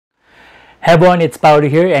Hey everyone, it's Paolo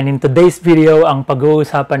here, and in today's video, ang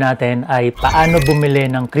pag-uusapan natin ay paano bumili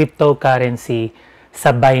ng cryptocurrency sa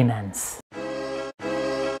Binance.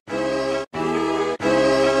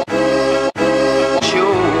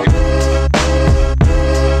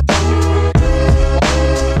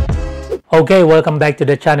 Okay, welcome back to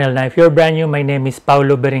the channel. Now, if you're brand new, my name is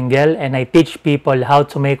Paolo and I teach people how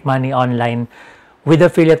to make money online with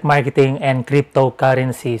affiliate marketing and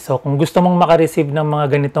cryptocurrency. So kung gusto mong makareceive ng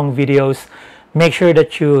mga ganitong videos, make sure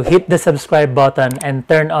that you hit the subscribe button and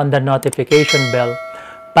turn on the notification bell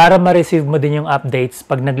para ma-receive mo din yung updates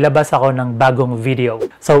pag naglabas ako ng bagong video.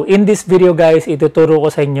 So in this video guys, ituturo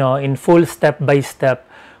ko sa inyo in full step by step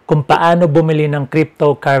kung paano bumili ng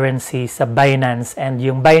cryptocurrency sa Binance. And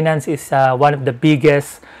yung Binance is one of the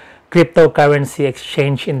biggest cryptocurrency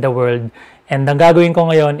exchange in the world. And ang gagawin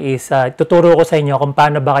ko ngayon is tuturo ko sa inyo kung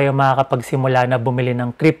paano ba kayo makakapagsimula na bumili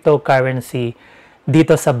ng cryptocurrency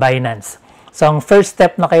dito sa Binance. So, ang first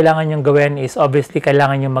step na kailangan nyo gawin is obviously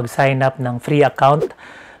kailangan nyo mag-sign up ng free account.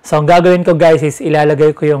 So, ang gagawin ko guys is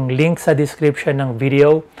ilalagay ko yung link sa description ng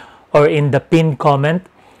video or in the pinned comment.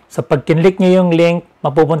 So, pag kinlik nyo yung link,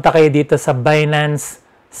 mapupunta kayo dito sa Binance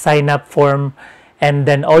sign up form. And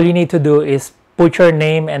then all you need to do is put your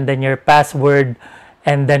name and then your password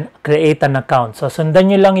and then create an account. So, sundan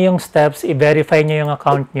nyo lang yung steps, i-verify nyo yung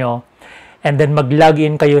account nyo, and then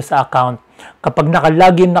mag-login kayo sa account. Kapag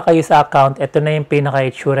naka-login na kayo sa account, ito na yung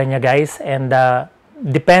pinaka-itsura niya guys. And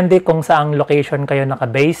depende kung saang location kayo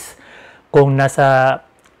naka-base. Kung nasa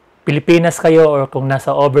Pilipinas kayo or kung nasa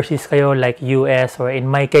overseas kayo like US or in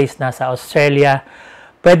my case nasa Australia,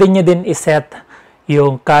 pwede nyo din iset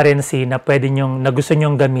yung currency na gusto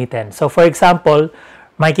nyong gamitin. So, for example,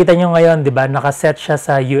 makikita nyo ngayon, di ba, nakaset siya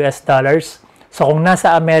sa US dollars. So, kung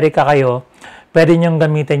nasa Amerika kayo, pwede nyong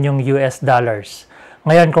gamitin yung US dollars.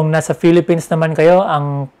 Ngayon, kung nasa Philippines naman kayo,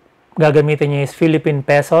 ang gagamitin nyo is Philippine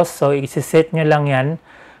pesos. So, isi-set nyo lang yan.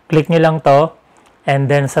 Click nyo lang to. And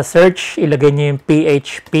then, sa search, ilagay nyo yung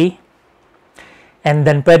PHP. And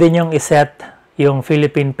then, pwede nyong iset yung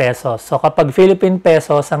Philippine pesos. So, kapag Philippine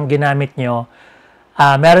pesos ang ginamit nyo,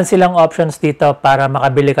 meron silang options dito para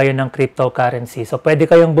makabili kayo ng cryptocurrency. So, pwede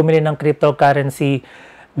kayong bumili ng cryptocurrency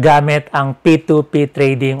gamit ang P2P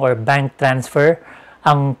trading or bank transfer.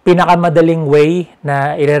 Ang pinakamadaling way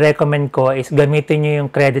na i-recommend ko is gamitin nyo yung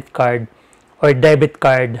credit card or debit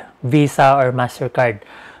card, Visa or MasterCard.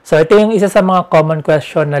 So, ito yung isa sa mga common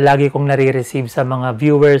question na lagi kong nare-receive sa mga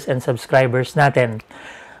viewers and subscribers natin.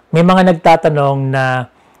 May mga nagtatanong na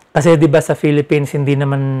kasi 'di ba sa Philippines hindi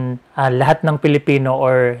naman lahat ng Pilipino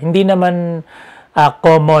or hindi naman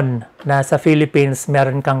common na sa Philippines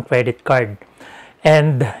meron kang credit card.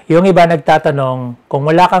 And yung iba nagtatanong, kung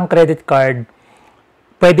wala kang credit card,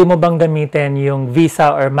 pwede mo bang gamitin yung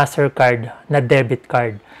Visa or MasterCard na debit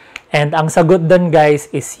card? And ang sagot doon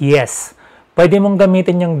guys is yes. Pwede mong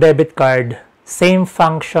gamitin yung debit card, same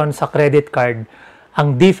function sa credit card.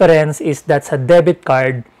 Ang difference is that sa debit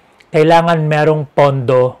card, kailangan merong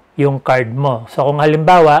pondo yung card mo. So, kung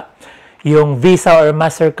halimbawa, yung Visa or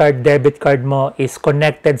MasterCard debit card mo is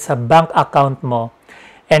connected sa bank account mo,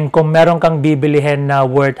 and kung meron kang bibilihin na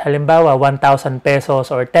worth, halimbawa, 1,000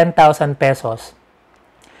 pesos or 10,000 pesos,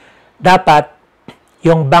 dapat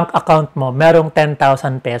yung bank account mo merong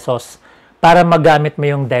 10,000 pesos para magamit mo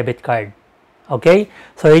yung debit card. Okay?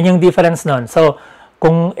 So, yun yung difference nun. So,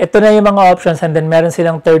 kung ito na yung mga options and then meron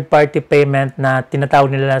silang third-party payment na tinatawag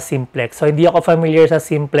nila na Simplex. So, hindi ako familiar sa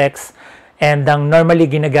Simplex and ang normally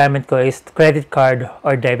ginagamit ko is credit card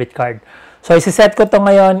or debit card. So, isiset ko to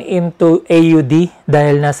ngayon into AUD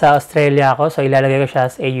dahil nasa Australia ako. So, ilalagay ko siya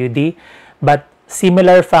as AUD. But,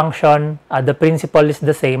 similar function, the principle is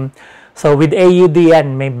the same. So, with AUD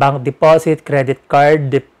yan, may bank deposit, credit card,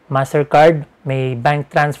 MasterCard, may bank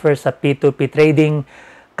transfer sa P2P trading,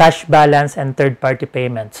 cash balance, and third-party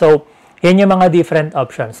payment. So, yan yung mga different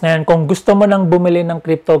options. Ngayon, kung gusto mo nang bumili ng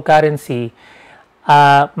cryptocurrency,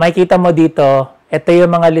 makikita mo dito, ito yung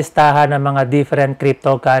mga listahan ng mga different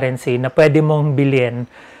cryptocurrency na pwede mong bilhin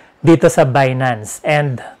dito sa Binance.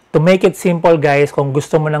 And to make it simple guys, kung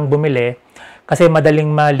gusto mo nang bumili, kasi madaling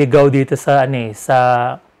maligaw dito sa, sa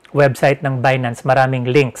website ng Binance, maraming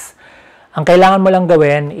links. Ang kailangan mo lang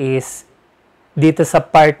gawin is dito sa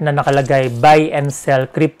part na nakalagay buy and sell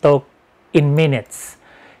crypto in minutes.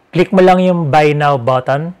 Click mo lang yung buy now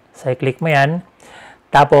button. So, i-click mo yan.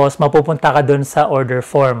 Tapos, mapupunta ka dun sa order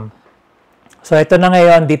form. So, ito na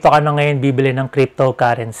ngayon. Dito ka na ngayon bibili ng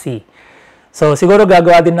cryptocurrency. So, siguro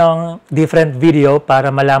gagawa din ng different video para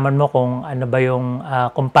malaman mo kung ano ba yung,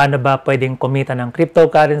 kung paano ba pwedeng kumita ng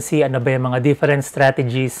cryptocurrency, ano ba yung mga different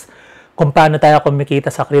strategies, kung paano tayo kumikita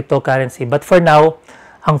sa cryptocurrency. But for now,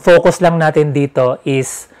 Ang focus lang natin dito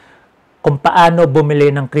is kung paano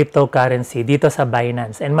bumili ng cryptocurrency dito sa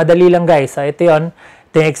Binance. And madali lang guys. So ito yun.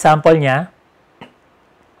 Ito yung example niya.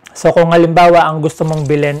 So kung halimbawa ang gusto mong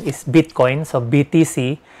bilhin is Bitcoin, so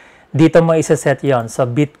BTC, dito mo isa-set yon. So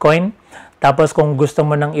Bitcoin. Tapos kung gusto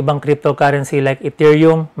mo ng ibang cryptocurrency like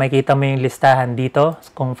Ethereum, makikita mo yung listahan dito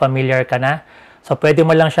kung familiar ka na. So pwede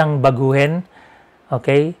mo lang siyang baguhin.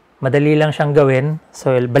 Okay? Madali lang siyang gawin.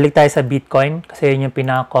 So balik tayo sa Bitcoin kasi yun yung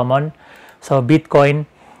pinaka-common. So Bitcoin.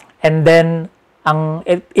 And then ang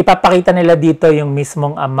ipapakita nila dito yung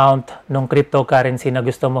mismong amount ng cryptocurrency na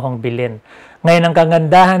gusto mo hong bilhin. Ngayon ang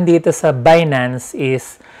kagandahan dito sa Binance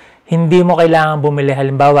is hindi mo kailangan bumili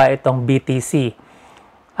halimbawa itong BTC.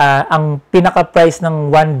 Ang pinaka-price ng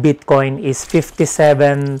 1 Bitcoin is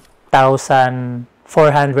 57,499.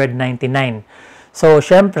 So,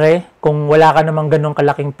 syempre, kung wala ka namang ganong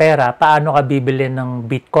kalaking pera, paano ka bibili ng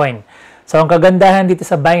Bitcoin? So, ang kagandahan dito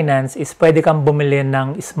sa Binance is pwede kang bumili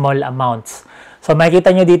ng small amounts. So, makikita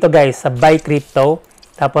nyo dito guys, sa buy crypto,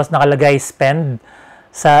 tapos nakalagay spend.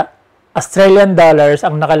 Sa Australian dollars,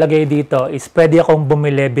 ang nakalagay dito is pwede akong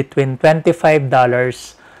bumili between $25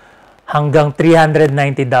 hanggang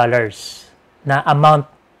 $390 na amount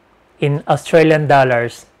in Australian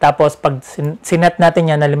dollars. Tapos pag sinet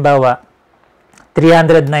natin yan, halimbawa,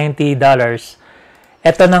 $390,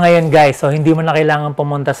 eto na ngayon guys. So hindi mo na kailangan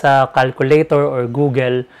pumunta sa calculator or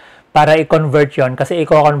Google para i-convert yon kasi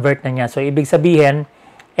i-convert na niya. So ibig sabihin,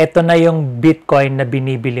 eto na yung Bitcoin na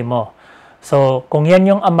binibili mo. So kung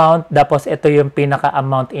yan yung amount, tapos ito yung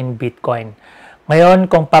pinaka-amount in Bitcoin.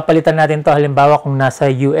 Ngayon, kung papalitan natin to halimbawa kung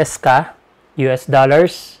nasa US ka, US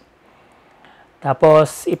dollars,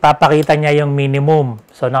 tapos ipapakita niya yung minimum.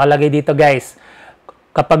 So nakalagay dito guys,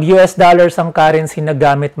 kapag US dollars ang currency na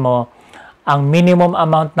gamit mo, ang minimum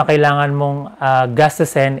amount na kailangan mong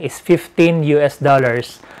gastusin is 15 US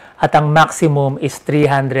dollars at ang maximum is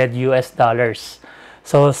 300 US dollars.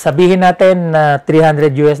 So sabihin natin na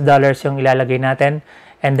 300 US dollars yung ilalagay natin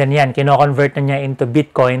and then yan, kino-convert na niya into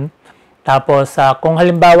Bitcoin. Tapos, kung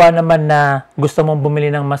halimbawa naman na gusto mong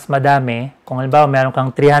bumili ng mas madami, kung halimbawa meron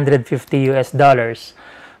kang 350 US dollars,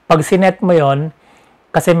 pag sinet mo yon,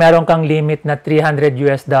 kasi meron kang limit na 300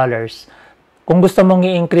 US dollars, kung gusto mong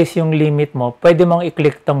i-increase yung limit mo, pwede mong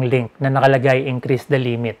i-click tong link na nakalagay increase the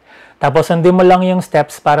limit. Tapos, sundin mo lang yung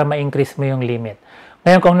steps para ma-increase mo yung limit.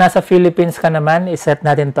 Ngayon, kung nasa Philippines ka naman, iset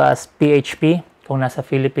natin to as PHP, kung nasa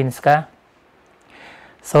Philippines ka.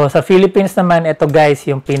 So, sa Philippines naman, ito guys,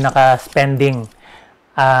 yung pinaka-spending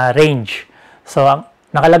range. So,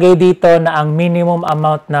 nakalagay dito na ang minimum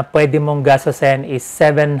amount na pwede mong gastusin is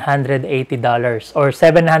 $780 or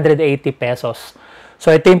 780 pesos.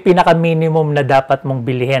 So, ito yung pinaka-minimum na dapat mong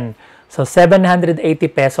bilihin. So, 780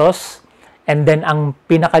 pesos and then ang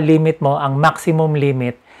pinaka-limit mo, ang maximum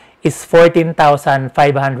limit is 14,500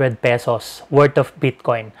 pesos worth of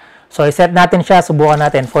Bitcoin. So, iset natin siya, subukan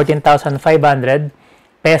natin, 14,500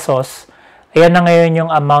 pesos, ayan na ngayon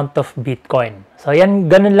yung amount of Bitcoin. So, yan,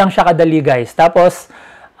 ganun lang siya kadali guys. Tapos,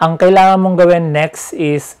 ang kailangan mong gawin next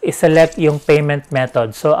is i-select yung payment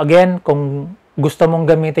method. So, again, kung gusto mong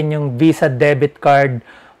gamitin yung Visa debit card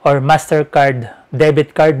or MasterCard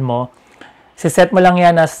debit card mo, siset mo lang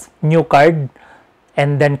yan as new card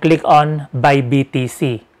and then click on Buy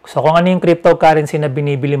BTC. So, kung ano yung cryptocurrency na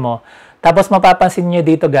binibili mo. Tapos, mapapansin nyo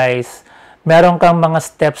dito guys, meron kang mga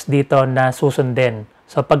steps dito na susundin.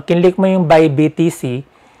 So, pag kinlik mo yung Buy BTC,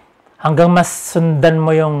 hanggang mas sundan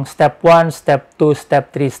mo yung step 1, step 2,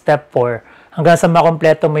 step 3, step 4, hanggang sa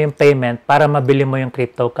makompleto mo yung payment para mabili mo yung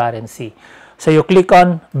cryptocurrency. So, you click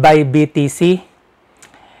on Buy BTC,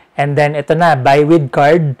 and then ito na, Buy with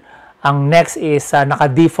Card. Ang next is,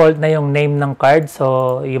 naka-default na yung name ng card,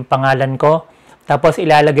 so yung pangalan ko. Tapos,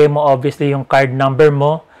 ilalagay mo obviously yung card number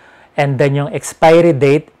mo, and then yung expiry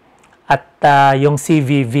date, at yung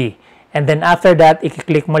CVV. And then after that,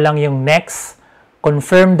 i-click mo lang yung next,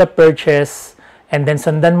 confirm the purchase, and then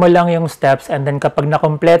sundan mo lang yung steps, and then kapag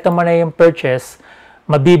nakompleto mo na yung purchase,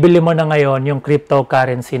 mabibili mo na ngayon yung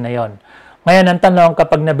cryptocurrency na yon. Ngayon, ang tanong,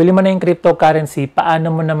 kapag nabili mo na yung cryptocurrency,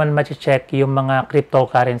 paano mo naman ma-check yung mga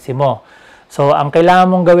cryptocurrency mo? So, ang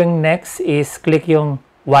kailangan mong gawing next is click yung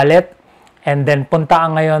wallet, and then punta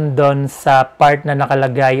ka ngayon doon sa part na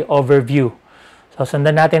nakalagay overview. So,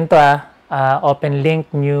 sundan natin to open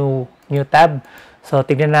link, new tab. So,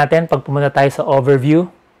 tignan natin pag pumunta tayo sa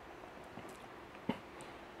overview.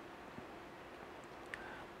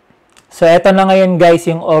 So, eto na ngayon guys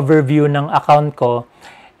yung overview ng account ko.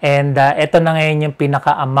 And eto na ngayon yung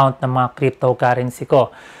pinaka-amount ng mga cryptocurrency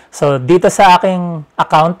ko. So, dito sa aking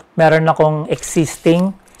account, meron akong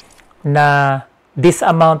existing na this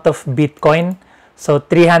amount of Bitcoin. So,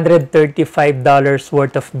 $335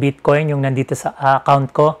 worth of Bitcoin yung nandito sa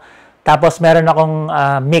account ko. Tapos, meron akong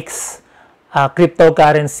mix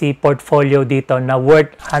cryptocurrency portfolio dito na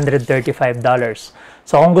worth $135.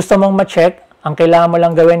 So, kung gusto mong ma-check, ang kailangan mo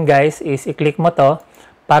lang gawin guys is i-click mo to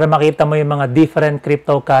para makita mo yung mga different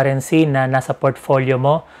cryptocurrency na nasa portfolio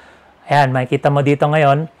mo. Ayan, makikita mo dito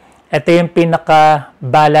ngayon. Ito yung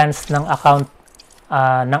pinaka-balance ng account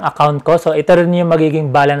ko. So, ito rin yung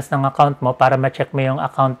magiging balance ng account mo para ma-check mo yung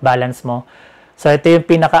account balance mo. So, ito yung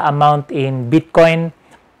pinaka-amount in Bitcoin.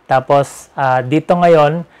 Tapos, dito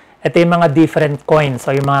ngayon, ito yung mga different coins.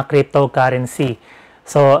 So, yung mga cryptocurrency.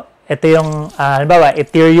 So, ito yung, halimbawa,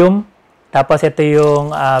 Ethereum. Tapos, ito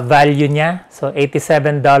yung value niya. So,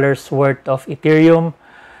 $87 worth of Ethereum.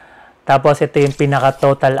 Tapos, ito yung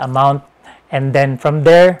pinaka-total amount. And then, from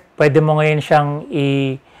there, pwede mo ngayon siyang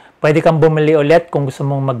pwede kang bumili ulit kung gusto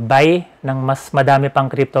mong mag-buy ng mas madami pang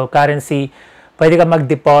cryptocurrency. Pwede kang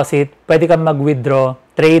mag-deposit, pwede kang mag-withdraw,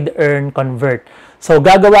 trade, earn, convert. So,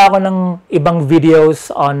 gagawa ako ng ibang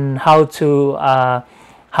videos on how to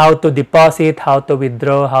deposit, how to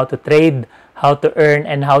withdraw, how to trade, how to earn,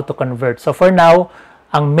 and how to convert. So, for now,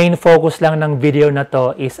 ang main focus lang ng video na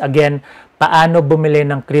to is, again, paano bumili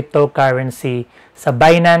ng cryptocurrency sa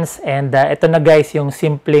Binance. And ito na guys, yung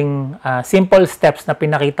simple steps na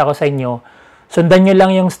pinakita ko sa inyo. Sundan nyo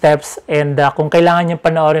lang yung steps, and kung kailangan nyo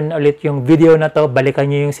panoorin ulit yung video na to, balikan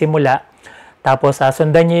nyo yung simula. Tapos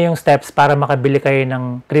sundan nyo yung steps para makabili kayo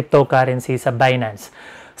ng cryptocurrency sa Binance.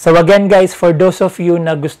 So again guys, for those of you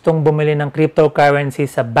na gustong bumili ng cryptocurrency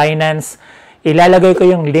sa Binance, ilalagay ko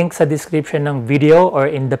yung link sa description ng video or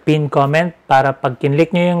in the pinned comment para pag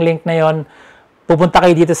kinlik nyo yung link na yon, pupunta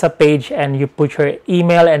kayo dito sa page and you put your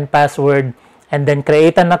email and password and then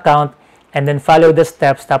create an account and then follow the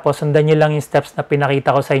steps. Tapos sundan nyo lang yung steps na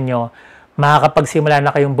pinakita ko sa inyo. Makakapagsimula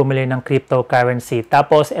na kayong bumili ng cryptocurrency.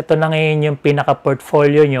 Tapos ito na ngayon yung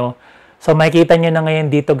pinaka-portfolio nyo. So makikita nyo na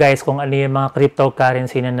ngayon dito guys kung ano yung mga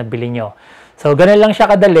cryptocurrency na nabili nyo. So ganun lang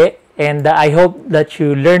siya kadali. And I hope that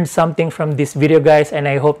you learned something from this video guys, and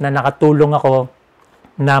I hope na nakatulong ako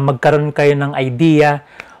na magkaroon kayo ng idea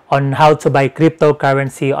on how to buy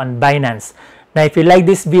cryptocurrency on Binance. Now, if you like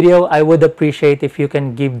this video, I would appreciate if you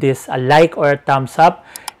can give this a like or a thumbs up.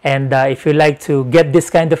 And if you like to get this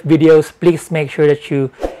kind of videos, please make sure that you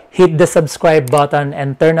hit the subscribe button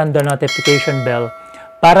and turn on the notification bell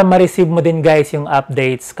para ma-receive mo din guys yung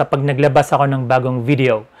updates kapag naglabas ako ng bagong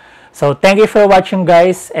video. So, thank you for watching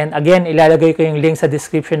guys. And again, ilalagay ko yung link sa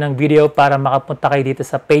description ng video para makapunta kayo dito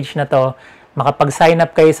sa page na to, makapag-sign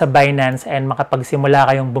up kayo sa Binance, and makapagsimula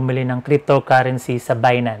kayong bumili ng cryptocurrency sa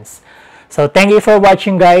Binance. So, thank you for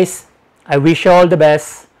watching guys. I wish you all the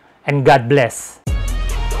best and God bless.